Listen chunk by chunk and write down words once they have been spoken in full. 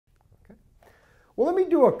Well, let me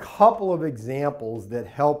do a couple of examples that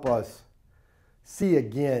help us see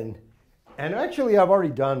again. And actually, I've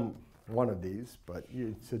already done one of these, but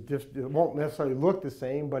it won't necessarily look the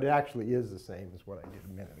same, but it actually is the same as what I did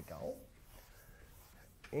a minute ago.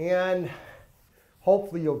 And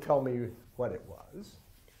hopefully you'll tell me what it was.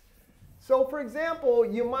 So for example,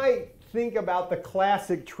 you might think about the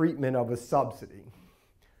classic treatment of a subsidy.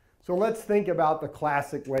 So let's think about the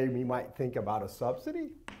classic way we might think about a subsidy.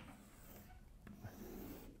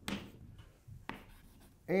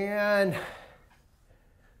 And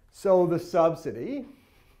so the subsidy,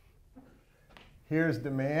 here's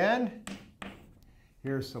demand,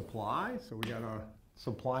 here's supply. So we got our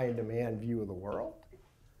supply and demand view of the world.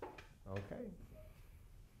 Okay.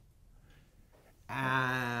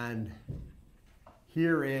 And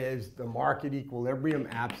here is the market equilibrium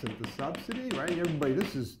absent the subsidy, right? Everybody,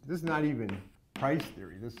 this is not even price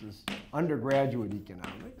theory. This is undergraduate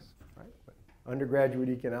economics, right? But undergraduate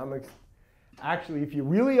economics, actually, if you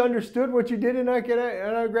really understood what you did in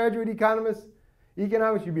undergraduate economics,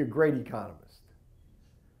 you'd be a great economist,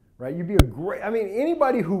 right? You'd be a great, I mean,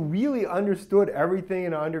 anybody who really understood everything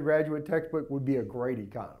in an undergraduate textbook would be a great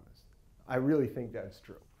economist. I really think that's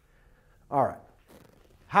true. All right.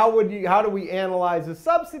 How do we analyze a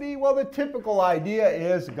subsidy? Well, the typical idea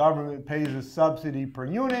is the government pays a subsidy per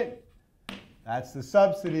unit. That's the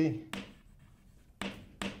subsidy.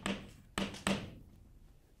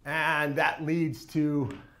 And that leads to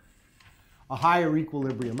a higher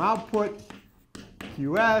equilibrium output,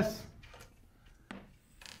 QS.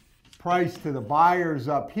 Price to the buyers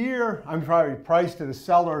up here. I'm sorry, price to the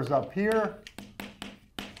sellers up here.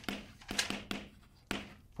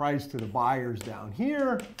 Price to the buyers down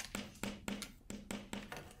here.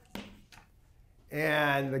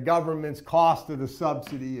 And the government's cost of the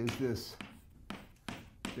subsidy is this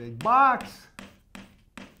big box,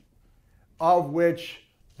 of which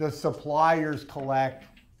the suppliers collect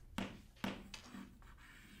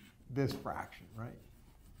this fraction, right?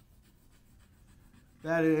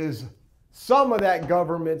 That is, some of that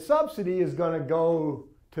government subsidy is going to go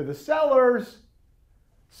to the sellers.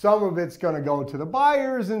 Some of it's going to go to the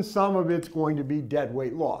buyers, and some of it's going to be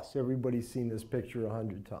deadweight loss. Everybody's seen this picture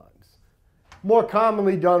 100 times. More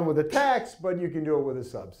commonly done with a tax, but you can do it with a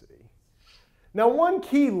subsidy. Now, one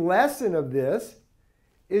key lesson of this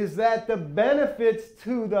is that the benefits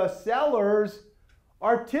to the sellers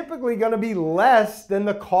are typically going to be less than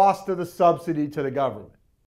the cost of the subsidy to the government.